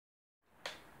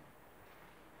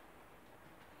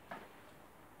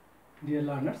Dear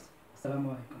learners, Assalamu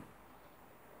alaikum.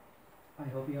 I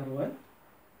hope you are well.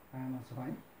 I am also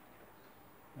fine.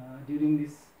 During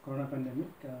this corona pandemic,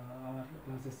 our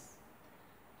classes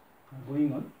are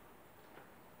going on,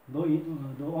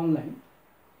 though online.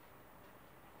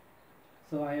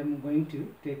 So I am going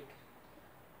to take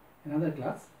another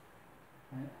class.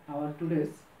 Our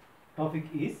today's topic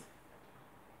is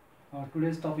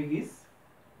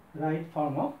right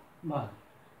form of verb.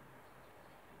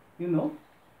 You know,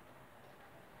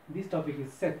 this topic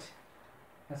is set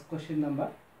as question number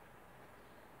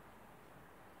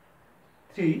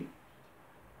 3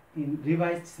 in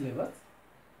revised syllabus,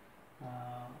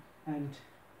 and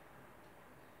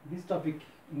this topic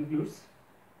includes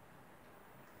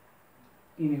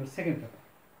in your second paper.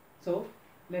 So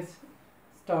let's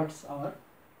start our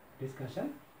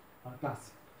discussion or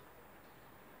class.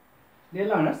 Dear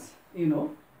learners, you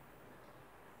know,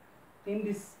 in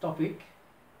this topic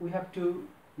we have to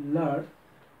learn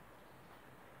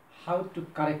how to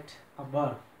correct a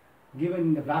verb given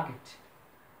in the bracket.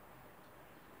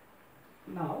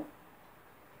 Now,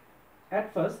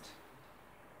 at first,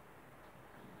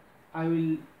 I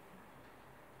will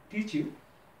teach you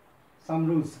some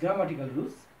rules, grammatical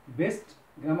rules,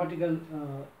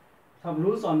 some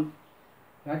rules on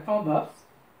right form verbs.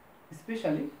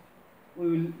 Especially, we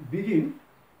will begin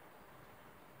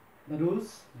the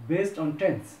rules based on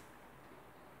tense.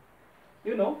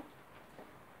 You know,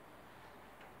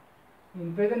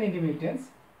 in present indefinite tense,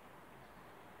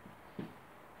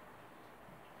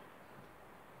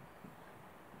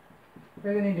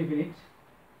 present indefinite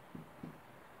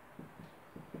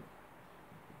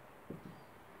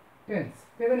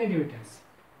tense.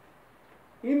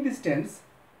 In this tense,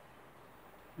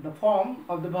 the form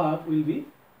of the verb will be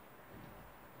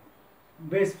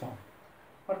base form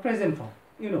or present form,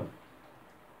 you know.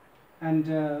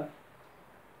 And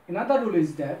another rule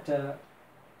is that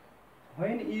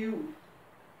when you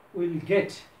will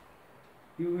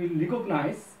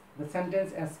recognize the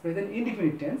sentence as present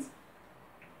indefinite tense,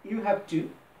 you have to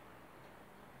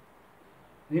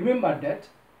remember that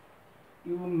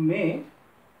you may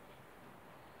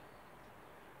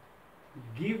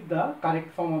give the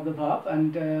correct form of the verb,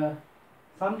 and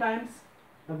sometimes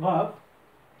the verb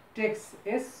takes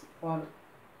s or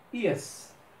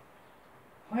es.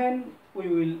 When we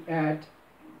will add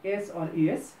s or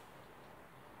es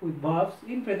with verbs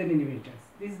in present indefinite tense,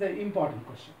 this is the important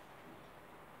question.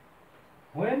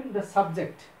 When the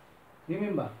subject,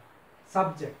 remember,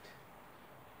 subject,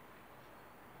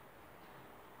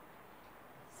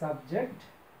 third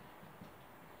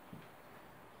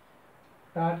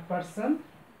person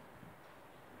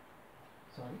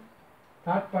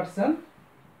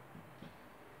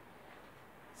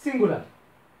singular,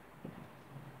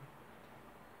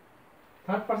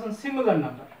 third person singular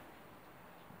number.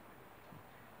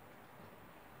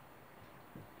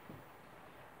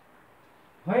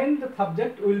 When the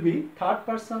subject will be third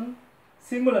person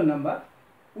singular number,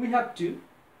 we have to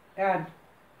add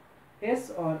s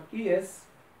or es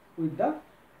with the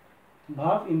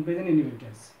verb in present indefinite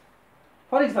tense.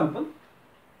 For example,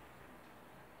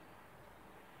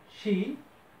 she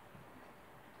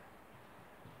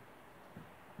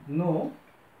know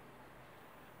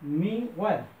me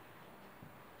well.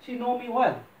 She know me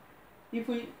well. If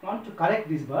we want to correct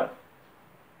this verb,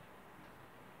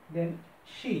 then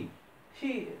she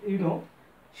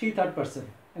third person,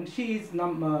 and she is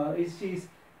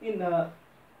in a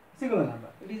singular number.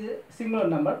 It is a singular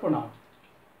number pronoun.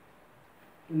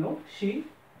 You know, she.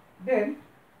 Then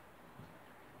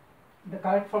the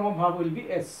correct form of verb will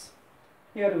be s.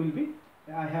 Here will be,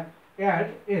 I have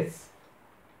add s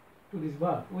to this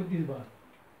verb, with this verb.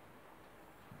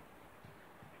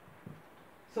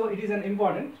 So it is an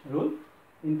important rule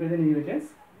in present indefinite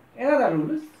tense. Another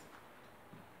rule is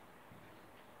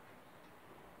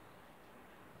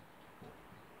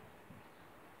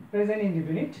present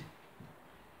indefinite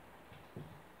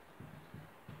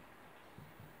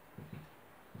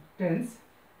tense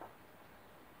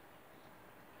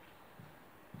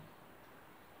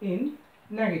in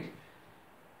negative.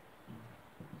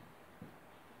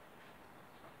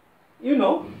 You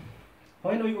know,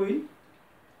 when we will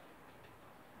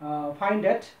find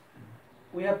that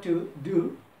we have to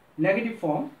do negative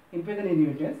form in present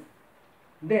indefinite tense,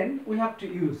 then we have to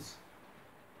use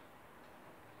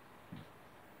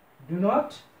do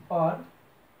not or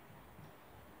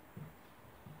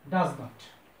does not.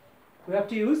 We have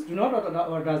to use do not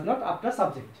or does not after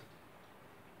subject.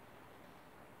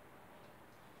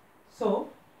 So,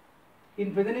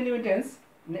 in present indefinite tense,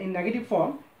 in negative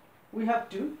form, we have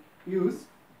to use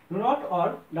do not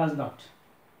or does not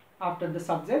after the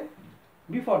subject,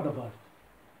 before the verb.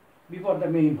 before the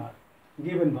main verb,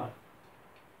 given verb.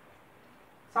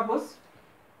 Suppose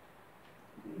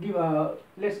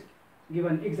let's give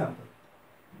an example.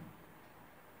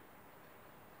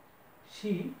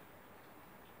 She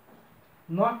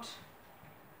not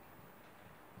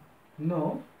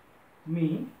know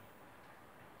me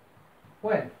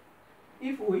well.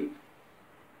 If we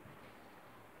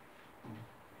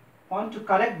want to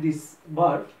correct this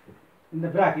verb in the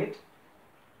bracket,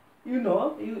 you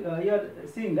are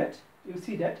seeing that, you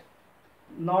see that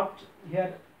not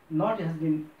here, not has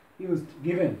been used,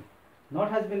 given.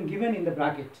 Not has been given in the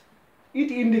bracket.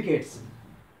 It indicates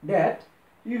that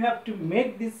you have to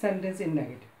make this sentence in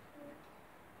negative.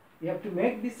 You have to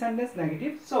make this sentence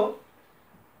negative. So,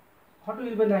 what will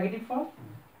be the negative form?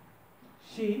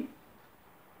 She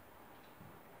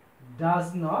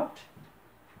does not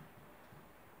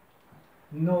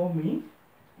know me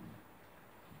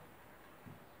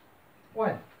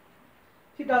well.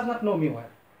 She does not know me well.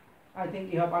 I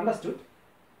think you have understood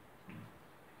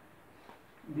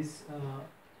this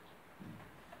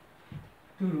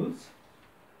two rules.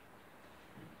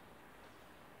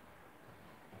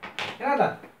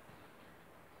 Another,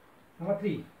 number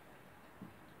 3.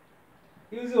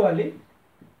 Usually,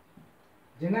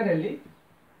 generally,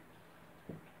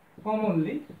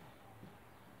 commonly,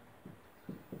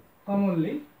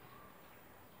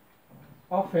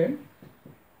 often,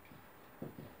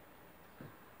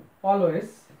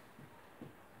 always,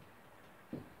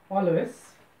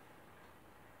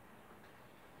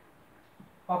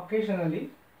 occasionally,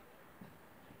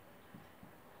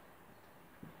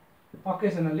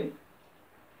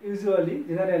 usually,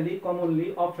 generally,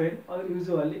 commonly, often, or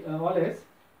usually, always,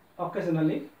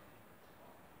 occasionally,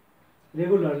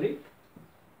 regularly,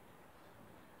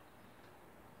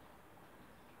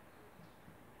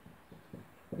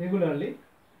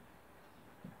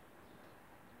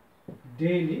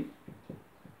 daily,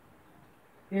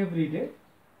 every day,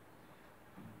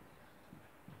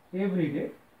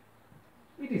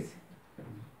 it is.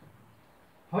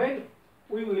 When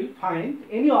we will find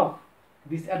any of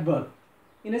this adverb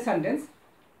in a sentence,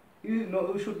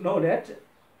 you should know that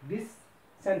this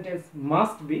sentence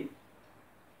must be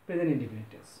present indefinite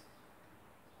tense.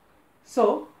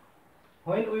 So,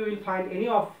 when we will find any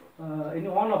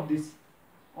one of these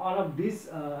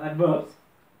adverbs,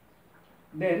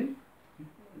 then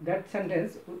that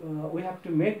sentence we have to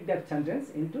make that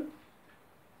sentence into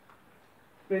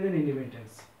present indefinite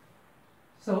tense.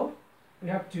 So, we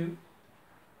have to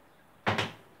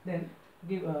then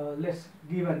give let's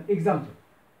give an example.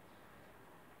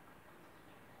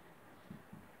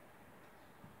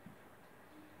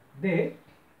 They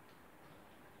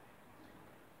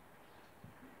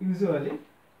usually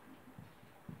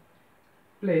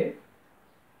play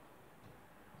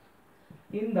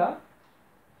in the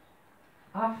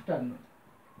afternoon.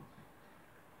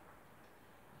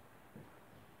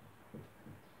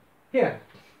 Here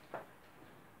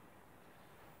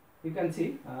you can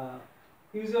see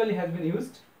usually has been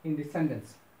used in this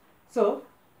sentence. So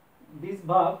this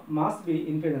verb must be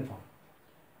in present form.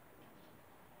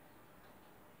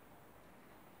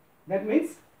 That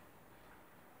means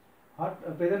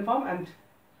present form, and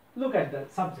look at the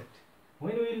subject.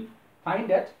 When we will find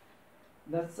that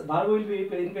the verb will be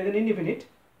in present indefinite,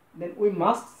 then we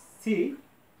must see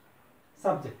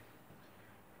subject.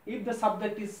 If the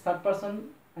subject is third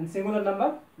person and singular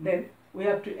number, then we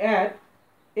have to add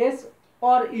s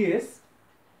or es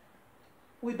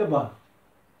with the verb.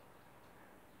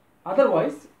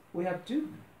 Otherwise, we have to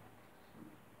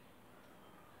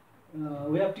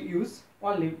use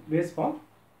only base form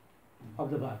of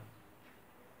the verb.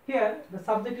 Here, the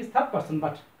subject is third person,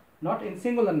 but not in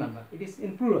singular number. It is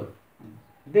in plural.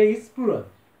 They is plural.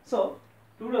 So,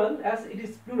 plural, as it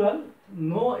is plural,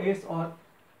 no s or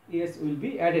es will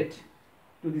be added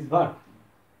to this verb.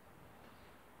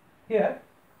 Here,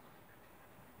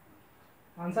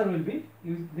 answer will be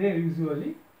they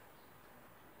usually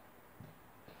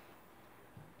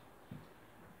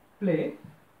play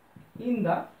in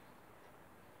the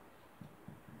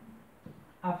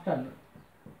afternoon.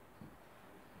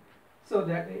 So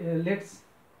that let's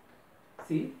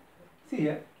see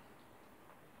here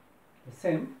the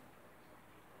same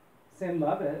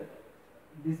verb.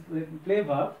 This play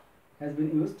verb has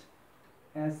been used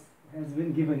as has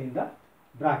been given in the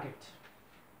bracket.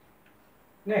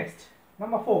 Next,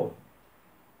 number 4.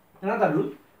 Another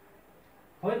rule.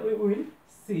 When we will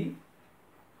see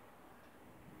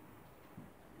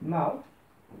now,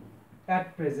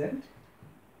 at present,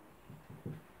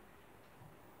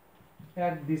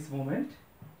 at this moment,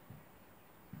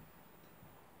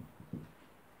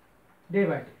 day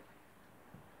by day.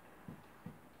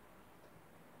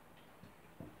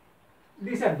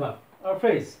 this adverb or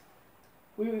phrase,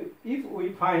 if we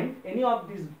find any of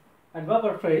these adverb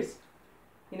or phrase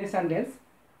in a sentence,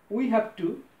 we have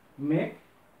to make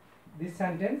this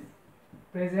sentence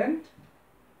present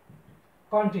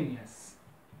continuous.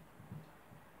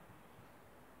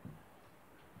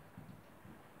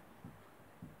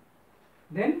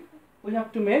 Then we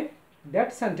have to make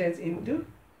that sentence into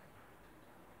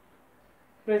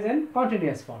present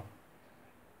continuous form.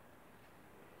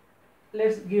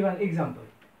 Let's give an example.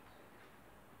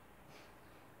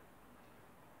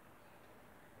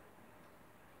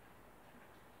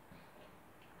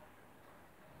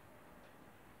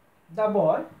 The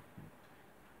boy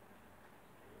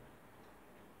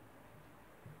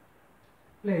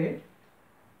played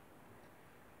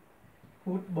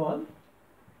football.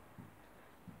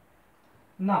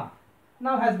 Now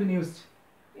has been used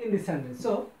in this sentence,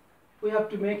 so we have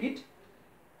to make it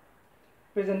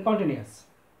present continuous.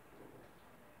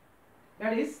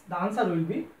 That is, the answer will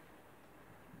be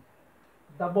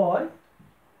the boy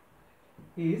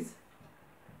is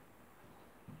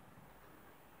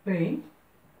playing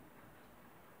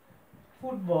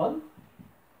football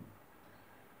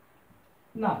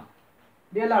now.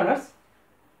 Dear learners,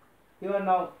 you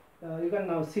can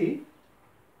now see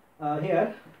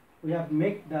here we have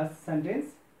made the sentence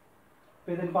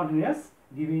present continuous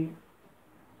using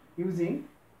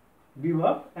be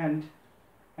verb and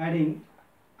adding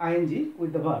ing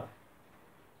with the verb.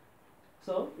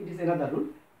 So it is another rule.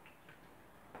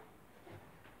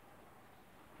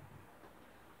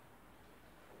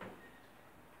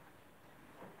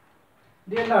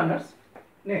 Dear learners,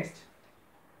 next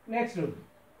rule.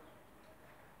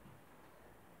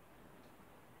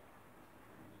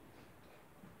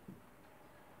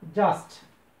 Just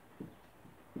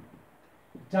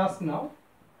now,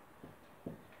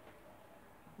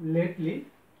 lately,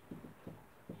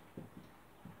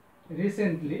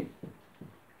 recently,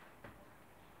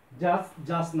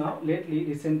 just now, lately,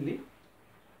 recently,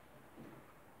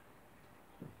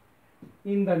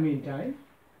 in the meantime,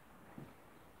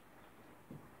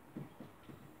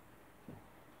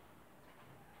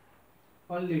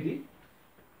 already,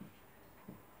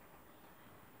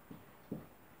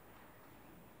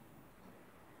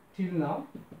 till now,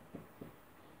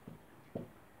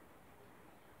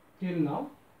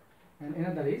 and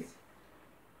another is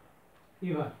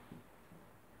ever.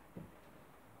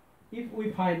 If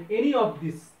we find any of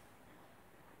this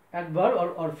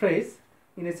adverb or phrase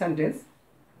in a sentence,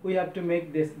 we have to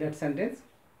make that sentence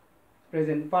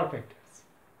present perfect tense.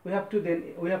 We have to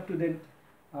then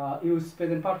use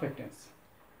present perfect tense.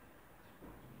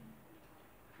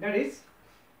 That is,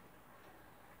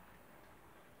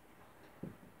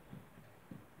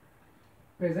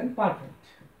 present perfect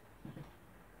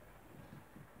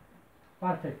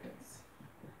tense.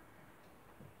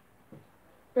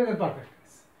 Present perfect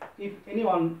tense. If any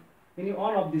one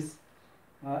of this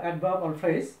adverb or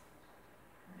phrase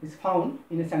is found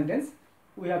in a sentence,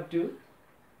 we have to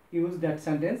use that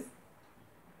sentence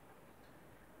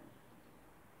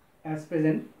as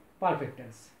present perfect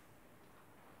tense.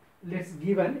 Let's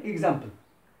give an example.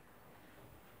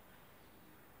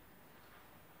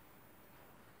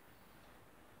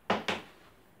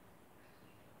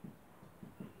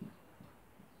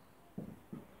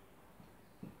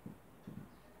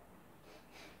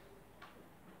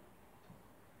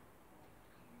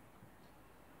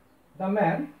 The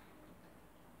man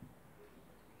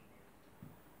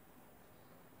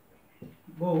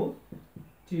go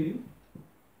to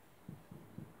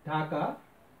Dhaka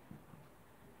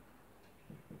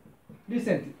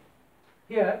recently.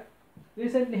 Here,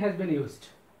 recently has been used.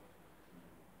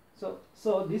 So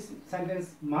this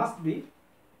sentence must be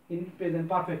in present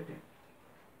perfect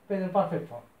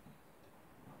form.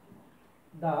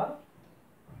 The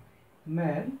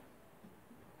man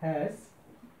has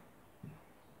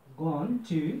gone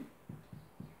to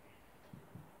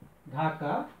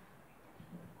Dhaka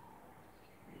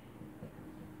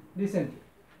recently.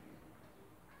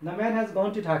 The man has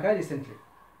gone to Dhaka recently.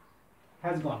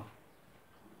 Has gone.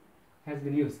 Has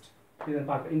been used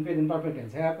in present perfect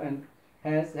tense. Have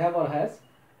or has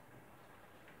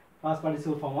past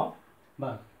participle form of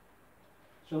verb.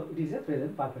 So it is a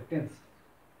present perfect tense.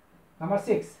 Number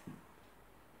 6.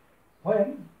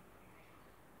 When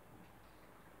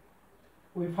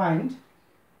we find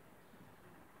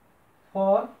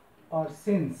for or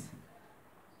since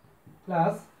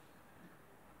plus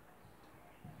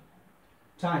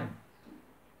time.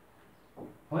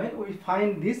 When we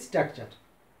find this structure,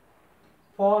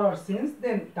 for or since,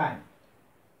 then time,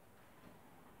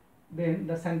 then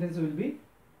the sentence will be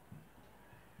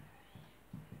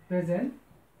present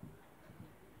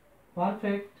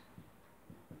perfect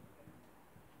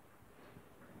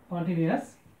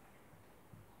continuous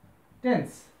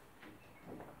tense.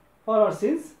 For or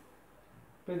since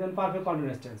present perfect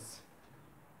continuous tense.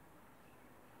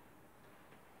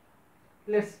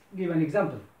 Let's give an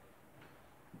example.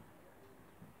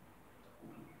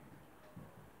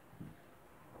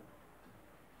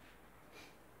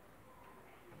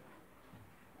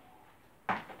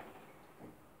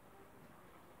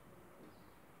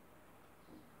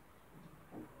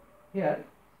 Here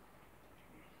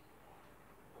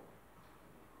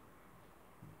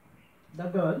the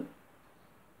girl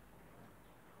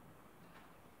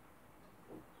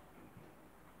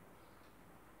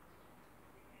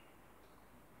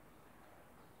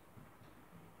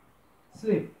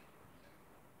sleep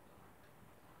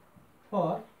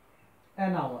for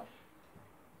an hour.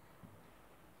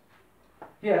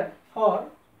 Here for,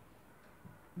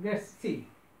 let's see,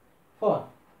 for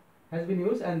has been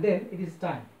used and then it is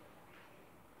time.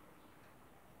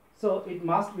 So it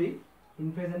must be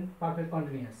in present perfect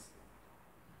continuous.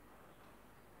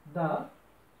 The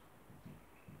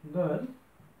girl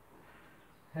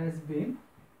has been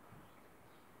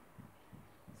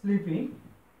sleeping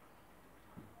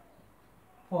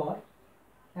for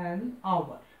an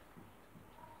hour.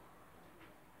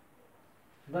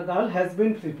 The girl has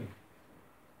been sleeping.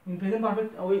 In present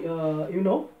perfect,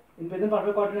 in present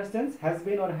perfect continuous tense, has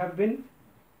been or have been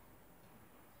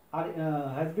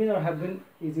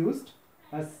is used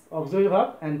as auxiliary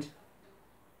verb, and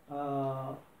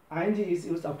ing is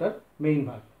used after main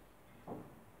verb.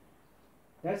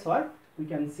 That's why we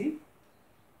can see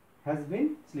has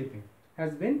been sleeping.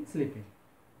 Has been sleeping.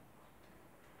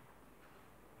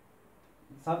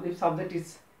 If subject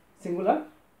is singular,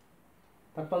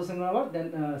 third person singular number,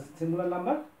 then singular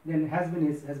number, then has been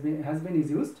is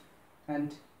used,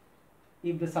 and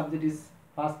if the subject is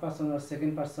first person or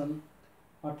second person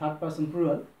or third person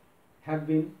plural, have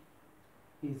been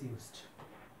is used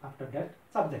after that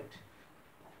subject.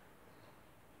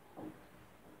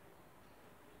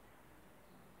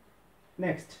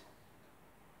 Next,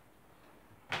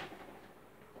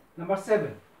 number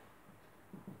 7.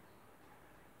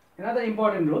 Another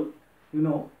important rule,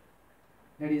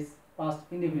 that is past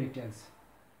indefinite tense.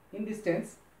 In this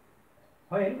tense,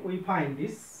 when we find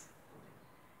this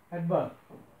adverb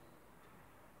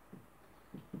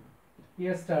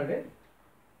yesterday,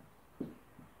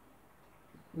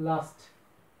 last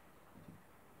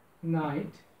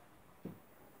night,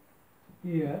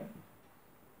 year,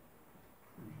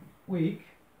 week,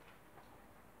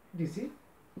 this is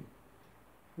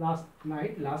last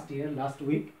night, last year, last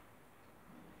week,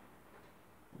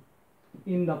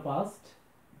 in the past,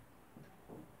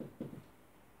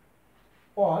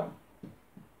 or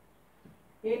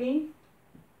any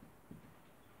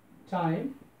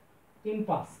time in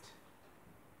past.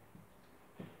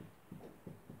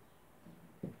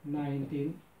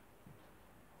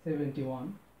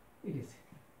 1971 it is.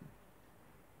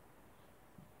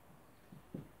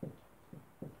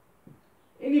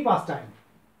 Any past time,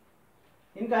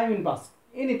 in time in past,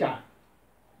 any time.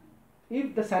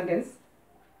 If the sentence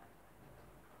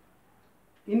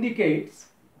indicates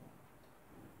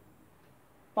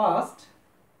past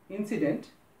incident,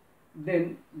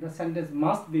 then the sentence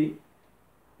must be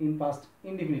in past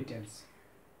indefinite tense.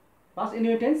 Past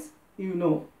indefinite tense,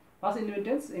 past indefinite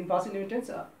tense, in past indefinite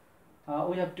tense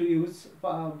we have to use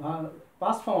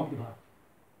past form of the verb,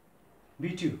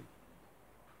 B2.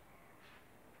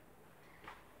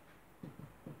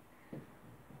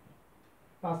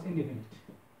 Past indefinite.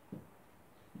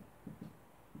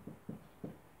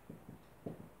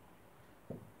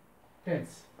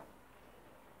 Tense.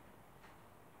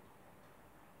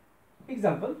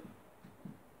 Example,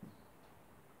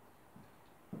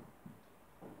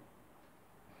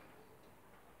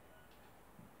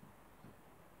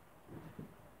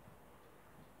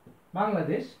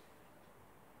 Bangladesh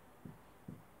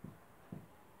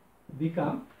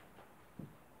become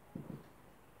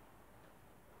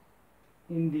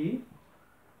independent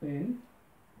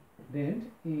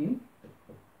in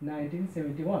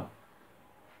 1971.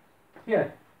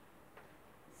 Here,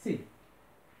 see,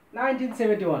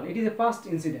 1971, it is a past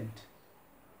incident.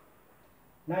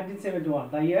 1971,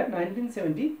 the year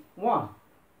 1971,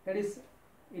 that is,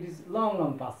 it is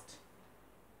long past.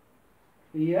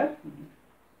 The year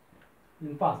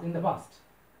in the past,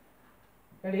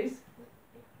 that is,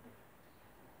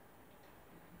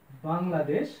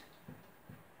 Bangladesh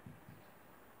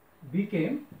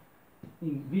became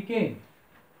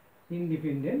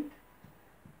independent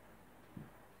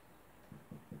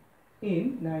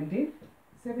in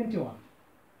 1971.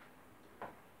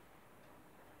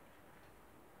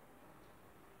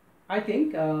 I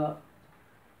think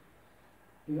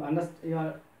you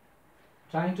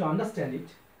trying to understand it.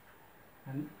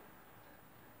 And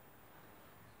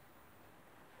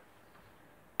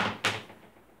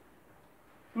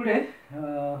today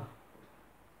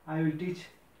I will teach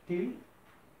till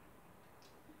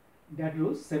that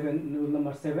rule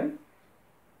number 7,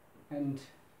 and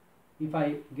if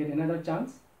I get another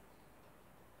chance,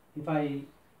 if I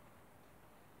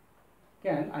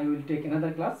can, I will take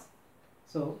another class.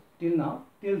 So till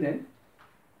then,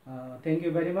 thank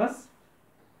you very much.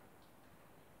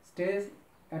 Stay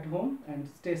at home and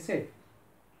stay safe.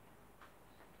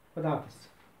 Khuda Hafiz.